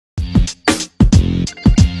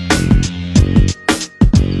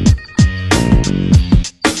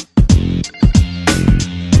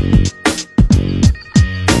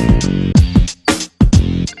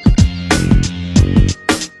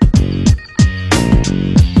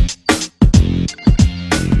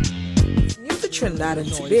Trinidad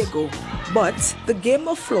and Tobago, but the game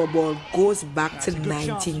of floorball goes back to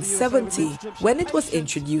 1970 when it was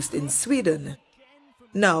introduced in Sweden.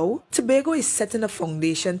 Now, Tobago is setting a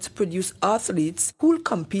foundation to produce athletes who will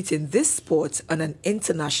compete in this sport on an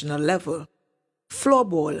international level.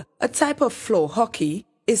 Floorball, a type of floor hockey,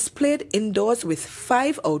 is played indoors with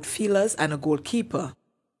 5 outfielders and a goalkeeper.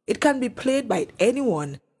 It can be played by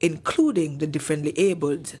anyone, including the differently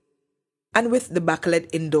abled. And with the Bacalet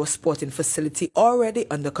Indoor Sporting Facility already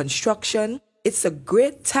under construction, it's a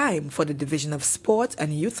great time for the Division of Sport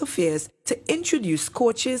and Youth Affairs to introduce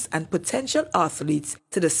coaches and potential athletes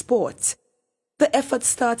to the sport. The effort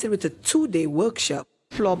started with a 2-day workshop.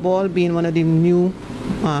 Floorball being one of the new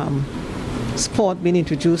sport being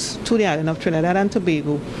introduced to the island of Trinidad and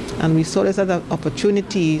Tobago, and we saw this as an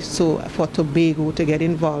opportunity for Tobago to get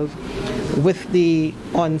involved with the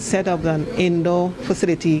onset of an indoor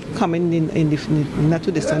facility coming in the not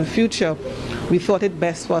too distant future. We thought it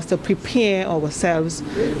best for us to prepare ourselves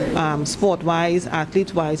sport-wise,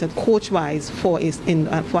 athlete-wise and coach-wise for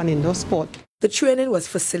an indoor sport. The training was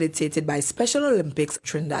facilitated by Special Olympics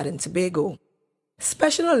Trinidad and Tobago.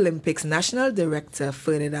 Special Olympics National Director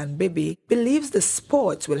Ferdinand Bibi believes the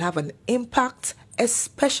sport will have an impact,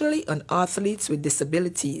 especially on athletes with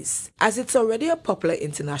disabilities, as it's already a popular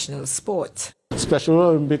international sport. Special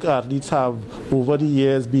Olympic athletes have over the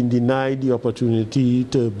years been denied the opportunity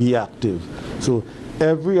to be active. So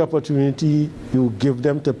every opportunity you give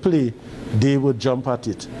them to play, they would jump at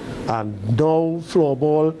it. And now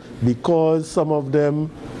floorball, because some of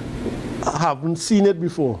them haven't seen it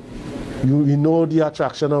before, you know the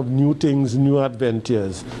attraction of new things, new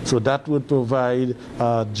adventures. So that would provide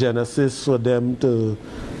a genesis for them to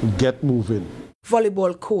get moving.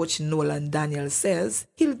 Volleyball coach Nolan Daniel says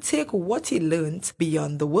he'll take what he learned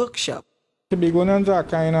beyond the workshop. Tobagonians are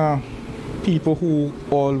kind of people who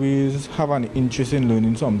always have an interest in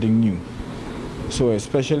learning something new. So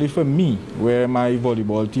especially for me, where my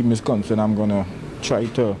volleyball team is concerned, I'm going to try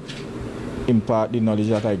to impart the knowledge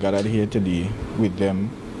that I gathered here today with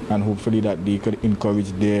them, and hopefully that they could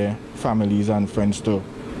encourage their families and friends to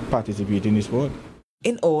participate in this sport.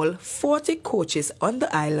 In all, 40 coaches on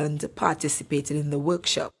the island participated in the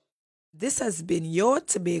workshop. This has been your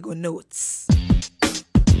Tobago Notes.